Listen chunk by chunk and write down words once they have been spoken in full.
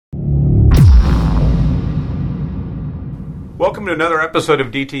Welcome to another episode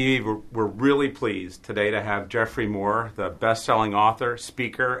of DTE. We're really pleased today to have Jeffrey Moore, the best-selling author,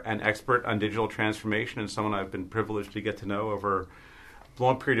 speaker, and expert on digital transformation, and someone I've been privileged to get to know over a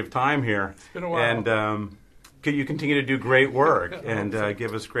long period of time here. It's been a while. And you continue to do great work and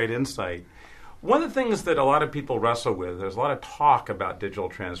give us great insight. One of the things that a lot of people wrestle with, there's a lot of talk about digital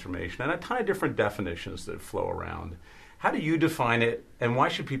transformation and a ton of different definitions that flow around. How do you define it, and why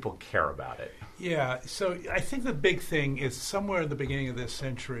should people care about it? Yeah, so I think the big thing is somewhere in the beginning of this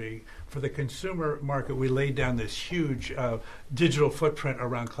century, for the consumer market, we laid down this huge digital footprint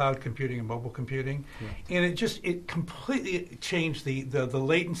around cloud computing and mobile computing. Yeah. And it completely changed the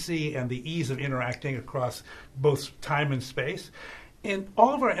latency and the ease of interacting across both time and space. And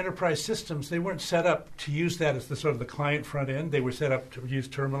all of our enterprise systems, they weren't set up to use that as the sort of the client front end. They were set up to use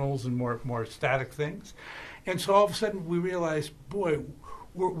terminals and more static things. And so all of a sudden we realized, boy,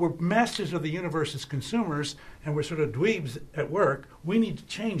 we're masters of the universe as consumers, and we're sort of dweebs at work. We need to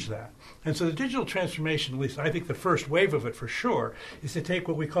change that. And so the digital transformation, at least I think the first wave of it for sure, is to take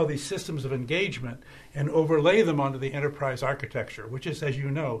what we call these systems of engagement and overlay them onto the enterprise architecture, which is, as you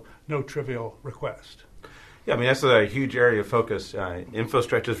know, no trivial request. Yeah, I mean, that's a huge area of focus.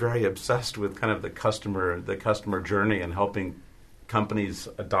 InfoStretch is very obsessed with kind of the customer journey and helping companies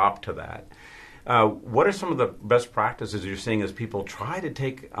adopt to that. What are some of the best practices you're seeing as people try to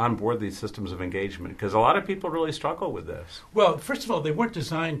take on board these systems of engagement? Because a lot of people really struggle with this. Well, first of all, they weren't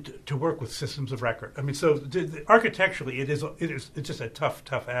designed to work with systems of record. I mean, so architecturally, it's just a tough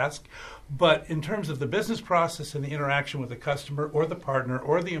ask. But in terms of the business process and the interaction with the customer or the partner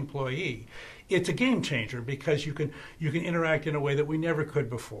or the employee, it's a game changer because you can interact in a way that we never could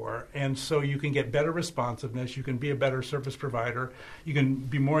before, and so you can get better responsiveness, you can be a better service provider, you can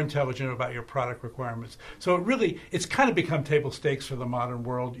be more intelligent about your product requirements. So it's kind of become table stakes for the modern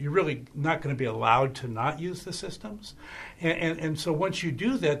world. You're really not going to be allowed to not use the systems. And so once you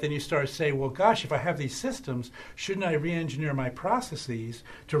do that, then you start to say, well, gosh, if I have these systems, shouldn't I re-engineer my processes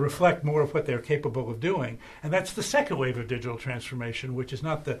to reflect more of what they're capable of doing? And that's the second wave of digital transformation, which is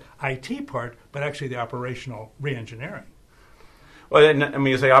not the IT part, but actually the operational re-engineering. Well, I mean,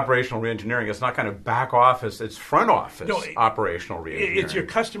 you say operational re-engineering, it's not kind of back office, it's front office operational re-engineering. It's your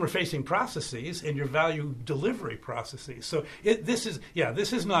customer-facing processes and your value delivery processes. So this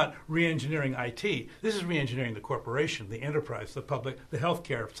is not re-engineering IT. This is re-engineering the corporation, the enterprise, the public, the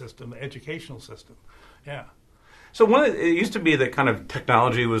healthcare system, the educational system. Yeah. So it used to be that kind of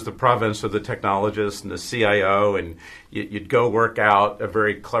technology was the province of the technologist and the CIO, and you'd go work out a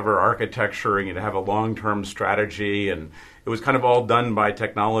very clever architecture and you'd have a long-term strategy, and it was kind of all done by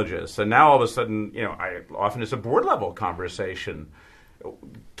technologists. And now all of a sudden, often it's a board-level conversation.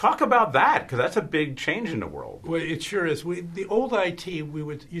 Talk about that, because that's a big change in the world. Well, it sure is. The old IT,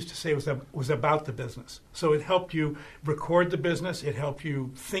 used to say was about the business. So it helped you record the business, it helped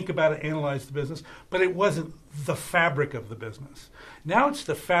you think about it, analyze the business, but it wasn't the fabric of the business. Now it's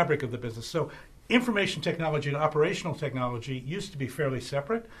the fabric of the business. So information technology and operational technology used to be fairly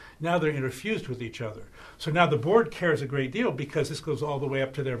separate. Now they're interfused with each other. So now the board cares a great deal because this goes all the way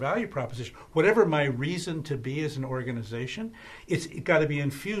up to their value proposition. Whatever my reason to be as an organization, it's got to be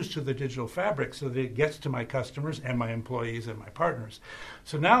infused to the digital fabric so that it gets to my customers and my employees and my partners.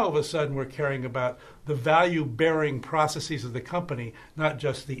 So now all of a sudden we're caring about the value-bearing processes of the company, not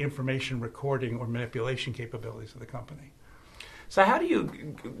just the information recording or manipulation capabilities of the company. So how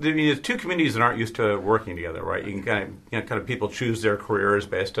do there's two communities that aren't used to working together, right? You can kind of people choose their careers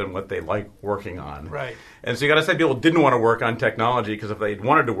based on what they like working on. Right. And so you got to say people didn't want to work on technology because if they'd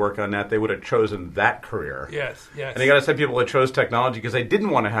wanted to work on that, they would have chosen that career. Yes. And you got to say people that chose technology because they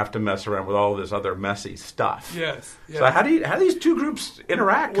didn't want to have to mess around with all of this other messy stuff. Yes. So how do these two groups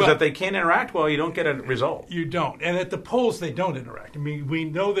interact? Because if they can't interact well, you don't get a result. You don't. And at the polls, they don't interact. I mean, we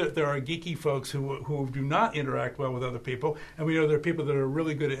know that there are geeky folks who do not interact well with other people, and we know there are people that are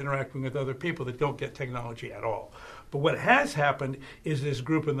really good at interacting with other people that don't get technology at all. But what has happened is this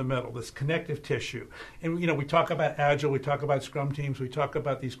group in the middle, this connective tissue. And, we talk about Agile, we talk about Scrum teams, we talk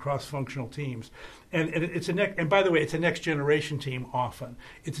about these cross-functional teams. And by the way, it's a next-generation team often.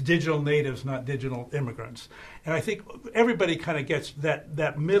 It's digital natives, not digital immigrants. And I think everybody kind of gets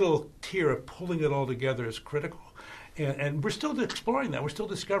that middle tier of pulling it all together is critical. And we're still exploring that. We're still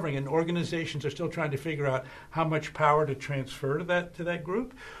discovering, and organizations are still trying to figure out how much power to transfer to that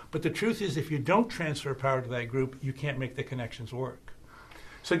group. But the truth is, if you don't transfer power to that group, you can't make the connections work.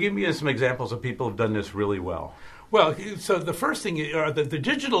 So give me some examples of people who've done this really well. Well, so the first thing, the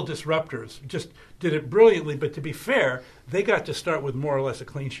digital disruptors just did it brilliantly, but to be fair, they got to start with more or less a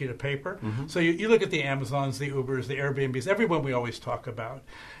clean sheet of paper. Mm-hmm. So you look at the Amazons, the Ubers, the Airbnbs, everyone we always talk about.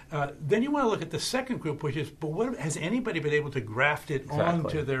 Then you want to look at the second group, which is, but what, has anybody been able to graft it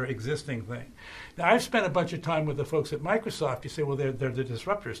onto their existing thing? Now, I've spent a bunch of time with the folks at Microsoft. You say, well, they're the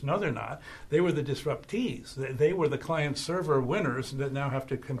disruptors. No, they're not. They were the disruptees. They were the client-server winners that now have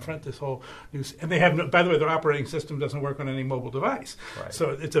to confront this whole new... And they have, by the way, their operating system doesn't work on any mobile device. Right.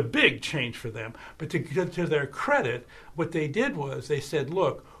 So it's a big change for them. But to their credit, what they did was they said,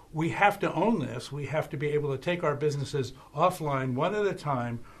 look, we have to own this. We have to be able to take our businesses offline one at a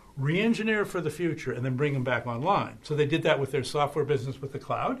time, re-engineer for the future, and then bring them back online. So they did that with their software business with the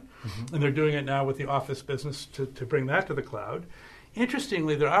cloud, and they're doing it now with the Office business to bring that to the cloud.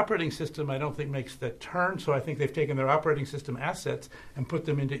 Interestingly, their operating system, I don't think, makes that turn, so I think they've taken their operating system assets and put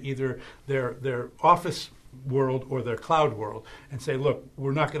them into either their Office world or their cloud world and say, look,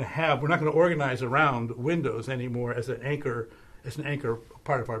 we're not going to organize around Windows anymore as an anchor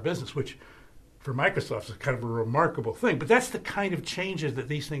part of our business, which for Microsoft is kind of a remarkable thing. But that's the kind of changes that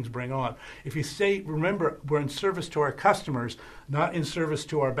these things bring on. If you say, remember, we're in service to our customers, not in service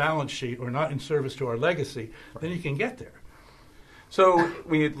to our balance sheet or not in service to our legacy, then you can get there. So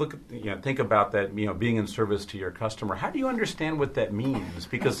when you think about that, being in service to your customer, how do you understand what that means?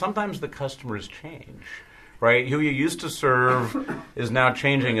 Because sometimes the customers change. Right, who you used to serve is now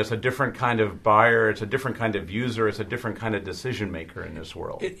changing. It's a different kind of buyer. It's a different kind of user. It's a different kind of decision maker in this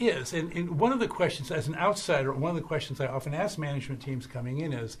world. It is, and one of the questions, as an outsider, one of the questions I often ask management teams coming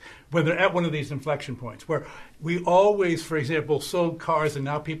in is when they're at one of these inflection points where we always, for example, sold cars and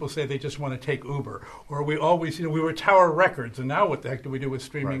now people say they just want to take Uber, or we always, we were Tower Records and now what the heck do we do with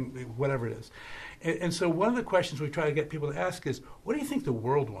streaming, right, whatever it is. And so one of the questions we try to get people to ask is, what do you think the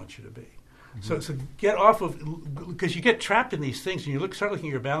world wants you to be? Mm-hmm. So get off of, because you get trapped in these things and you start looking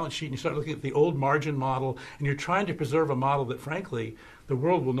at your balance sheet and you start looking at the old margin model and you're trying to preserve a model that, frankly, the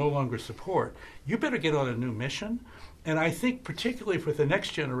world will no longer support. You better get on a new mission. And I think particularly for the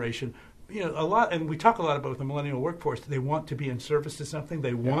next generation, a lot, and we talk a lot about the millennial workforce, they want to be in service to something.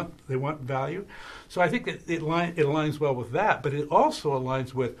 They want value. So I think that it aligns well with that, but it also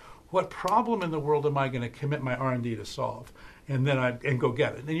aligns with what problem in the world am I going to commit my R&D to solve? And then go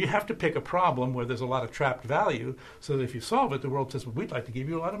get it. And you have to pick a problem where there's a lot of trapped value, so that if you solve it, the world says, well, we'd like to give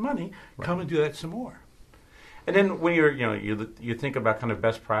you a lot of money. Right. Come and do that some more. And then when you think about kind of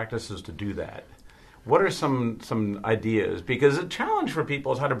best practices to do that, what are some ideas? Because a challenge for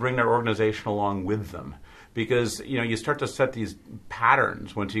people is how to bring their organization along with them. Because you start to set these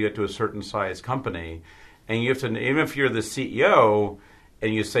patterns once you get to a certain size company, and you have to, even if you're the CEO,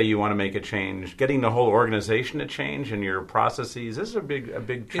 and you say you want to make a change, getting the whole organization to change and your processes is a big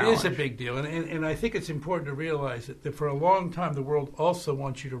challenge. It is a big deal. And I think it's important to realize that for a long time, the world also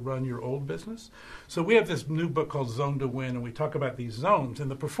wants you to run your old business. So we have this new book called Zone to Win, and we talk about these zones.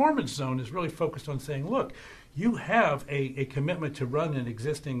 And the performance zone is really focused on saying, look, you have a commitment to run an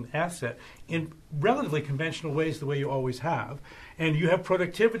existing asset in relatively conventional ways the way you always have. And you have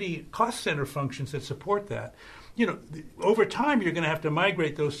productivity cost center functions that support that. Over time, you're going to have to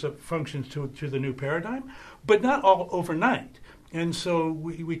migrate those functions to the new paradigm, but not all overnight. And so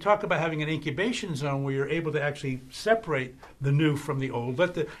we talk about having an incubation zone where you're able to actually separate the new from the old,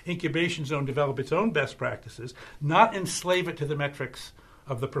 let the incubation zone develop its own best practices, not enslave it to the metrics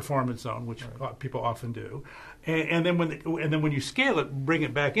of the performance zone, which right, people often do, and then when you scale it, bring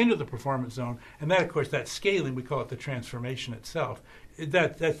it back into the performance zone, and that, of course, that scaling, we call it the transformation itself.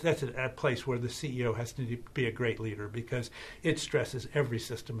 That's a place where the CEO has to be a great leader because it stresses every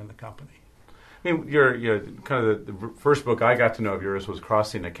system in the company. I mean, you're kind of the first book I got to know of yours was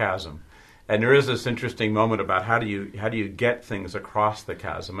Crossing the Chasm. And there is this interesting moment about how do you get things across the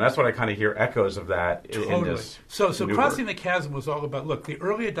chasm. And that's what I kind of hear echoes of that in this. So Crossing the Chasm was all about, look, the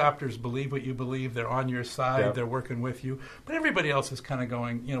early adopters believe what you believe. They're on your side. Yep. They're working with you. But everybody else is kind of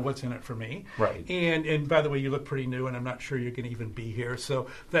going, what's in it for me? Right. And by the way, you look pretty new, and I'm not sure you're going to even be here. So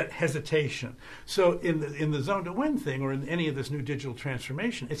that hesitation. So in the Zone to Win thing, or in any of this new digital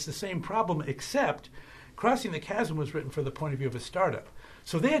transformation, it's the same problem, except Crossing the Chasm was written for the point of view of a startup.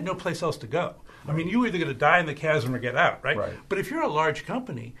 So they had no place else to go. Right. I mean, you were either going to die in the chasm or get out, right? But if you're a large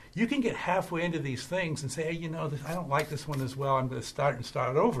company, you can get halfway into these things and say, hey, I don't like this one as well. I'm going to start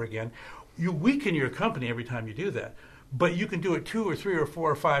it over again. You weaken your company every time you do that. But you can do it 2 or 3 or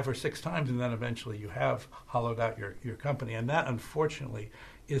 4 or 5 or 6 times, and then eventually you have hollowed out your company. And that, unfortunately,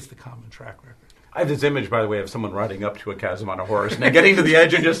 is the common track record. I have this image, by the way, of someone riding up to a chasm on a horse and then getting to the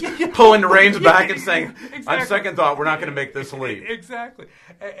edge and just pulling the reins back and saying, on second thought, we're not going to make this leap. Exactly.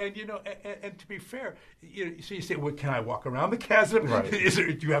 And and to be fair, so you say, well, can I walk around the chasm? Right.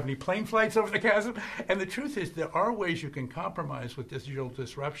 Do you have any plane flights over the chasm? And the truth is, there are ways you can compromise with digital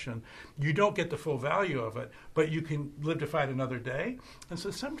disruption. You don't get the full value of it, but you can live to fight another day. And so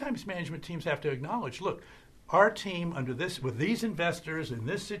sometimes management teams have to acknowledge, look, our team with these investors in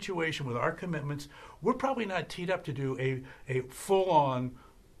this situation with our commitments, we're probably not teed up to do a full-on,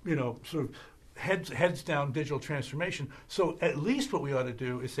 sort of heads down digital transformation. So at least what we ought to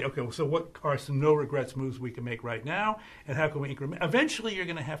do is say, okay, well, so what are some no regrets moves we can make right now, and how can we increment? Eventually, you're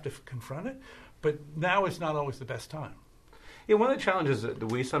going to have to confront it, but now is not always the best time. Yeah, one of the challenges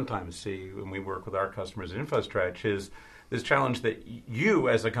that we sometimes see when we work with our customers at InfoStretch is this challenge that you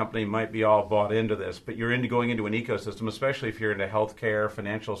as a company might be all bought into this, but you're going into an ecosystem, especially if you're into healthcare,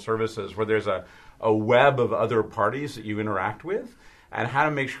 financial services, where there's a web of other parties that you interact with, and how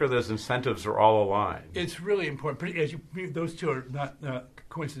to make sure those incentives are all aligned. It's really important. Those two are not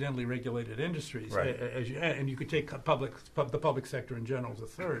coincidentally regulated industries, right. And you could take the public sector in general as a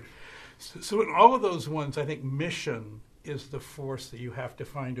third. So in all of those ones, I think mission is the force that you have to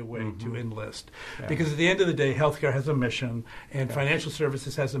find a way to enlist. Yeah. Because at the end of the day, healthcare has a mission, and financial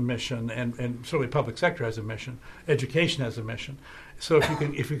services has a mission, and certainly public sector has a mission, education has a mission. So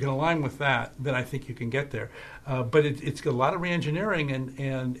if you can align with that, then I think you can get there. But it's a lot of reengineering,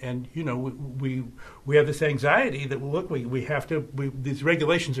 and we have this anxiety that we have to. These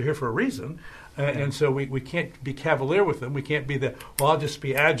regulations are here for a reason, and so we can't be cavalier with them. We can't be I'll just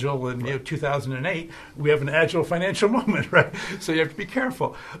be agile. In 2008, we have an agile financial moment, right? So you have to be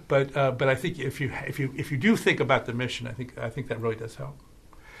careful. But I think if you do think about the mission, I think that really does help.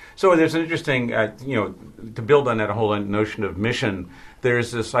 So there's an interesting, to build on that whole notion of mission. There's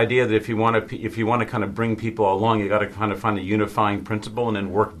this idea that if you want to kind of bring people along, you got to kind of find a unifying principle and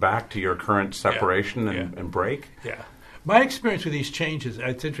then work back to your current separation and break. Yeah. My experience with these changes,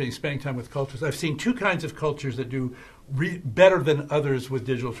 it's interesting spending time with cultures. I've seen two kinds of cultures that do better than others with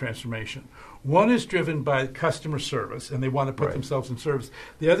digital transformation. One is driven by customer service, and they want to put themselves in service.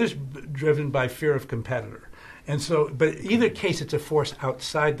 The other is driven by fear of competitor. And so, but in either case, it's a force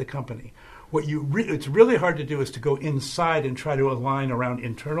outside the company. What it's really hard to do is to go inside and try to align around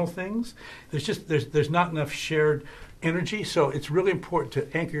internal things. There's not enough shared energy, so it's really important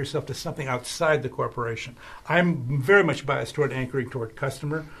to anchor yourself to something outside the corporation. I'm very much biased toward anchoring toward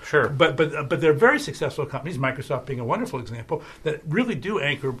customer. Sure. But there are very successful companies, Microsoft being a wonderful example, that really do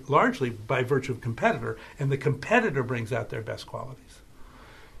anchor largely by virtue of competitor, and the competitor brings out their best qualities.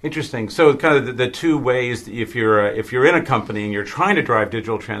 Interesting. So, kind of the two ways that if you're in a company and you're trying to drive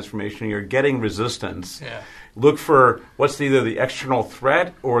digital transformation, you're getting resistance. Yeah. Look for what's either the external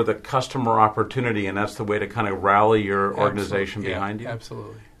threat or the customer opportunity, and that's the way to kind of rally your organization behind you.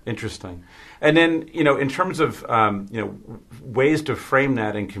 Absolutely. Interesting. And then, in terms of ways to frame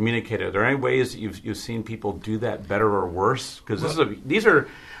that and communicate it, are there any ways that you've seen people do that better or worse? Because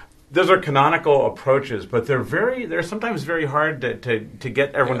those are canonical approaches, but they're sometimes very hard to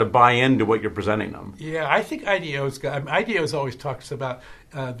get everyone to buy into what you're presenting them. Yeah, I think IDEO's always talks about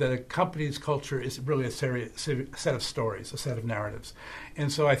that a company's culture is really a set of stories, a set of narratives.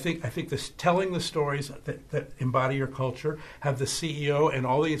 And so I think this telling the stories that embody your culture, have the CEO and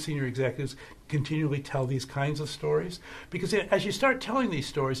all the senior executives continually tell these kinds of stories, because as you start telling these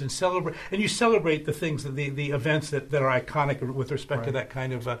stories and you celebrate the things, the events that are iconic with respect to that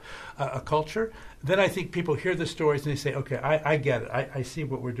kind of a culture, then I think people hear the stories and they say, okay, I get it. I see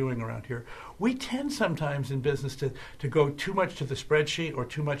what we're doing around here. We tend sometimes in business to go too much to the spreadsheet or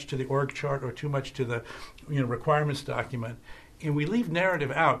too much to the org chart or too much to the requirements document. And we leave narrative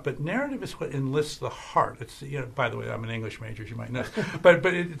out, but narrative is what enlists the heart. It's by the way, I'm an English major, as you might know, but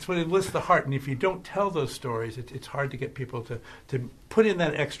it's what enlists the heart. And if you don't tell those stories, it's hard to get people to put in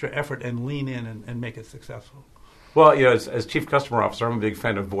that extra effort and lean in and make it successful. Well, as Chief Customer Officer, I'm a big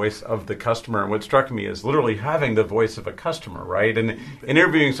fan of voice of the customer. And what struck me is literally having the voice of a customer, right? And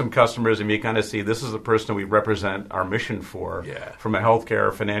interviewing some customers, and you kind of see this is the person we represent our mission for, from a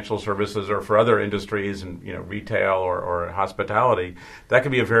healthcare, financial services, or for other industries, and retail or hospitality. That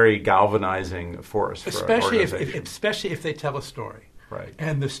can be a very galvanizing force for an organization. Especially if they tell a story. Right.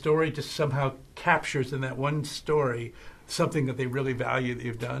 And the story just somehow captures in that one story something that they really value that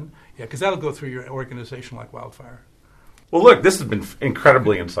you've done. Yeah, because that'll go through your organization like wildfire. Well, look, this has been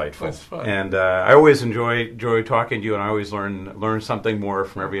incredibly insightful. That's fun. And I always enjoy talking to you, and I always learn something more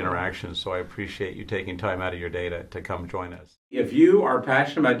from every interaction. So I appreciate you taking time out of your day to come join us. If you are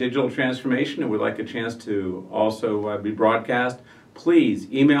passionate about digital transformation and would like a chance to also be broadcast,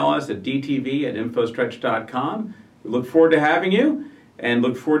 please email us at dtv@infostretch.com. We look forward to having you and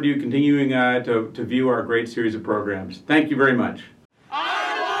look forward to you continuing to view our great series of programs. Thank you very much.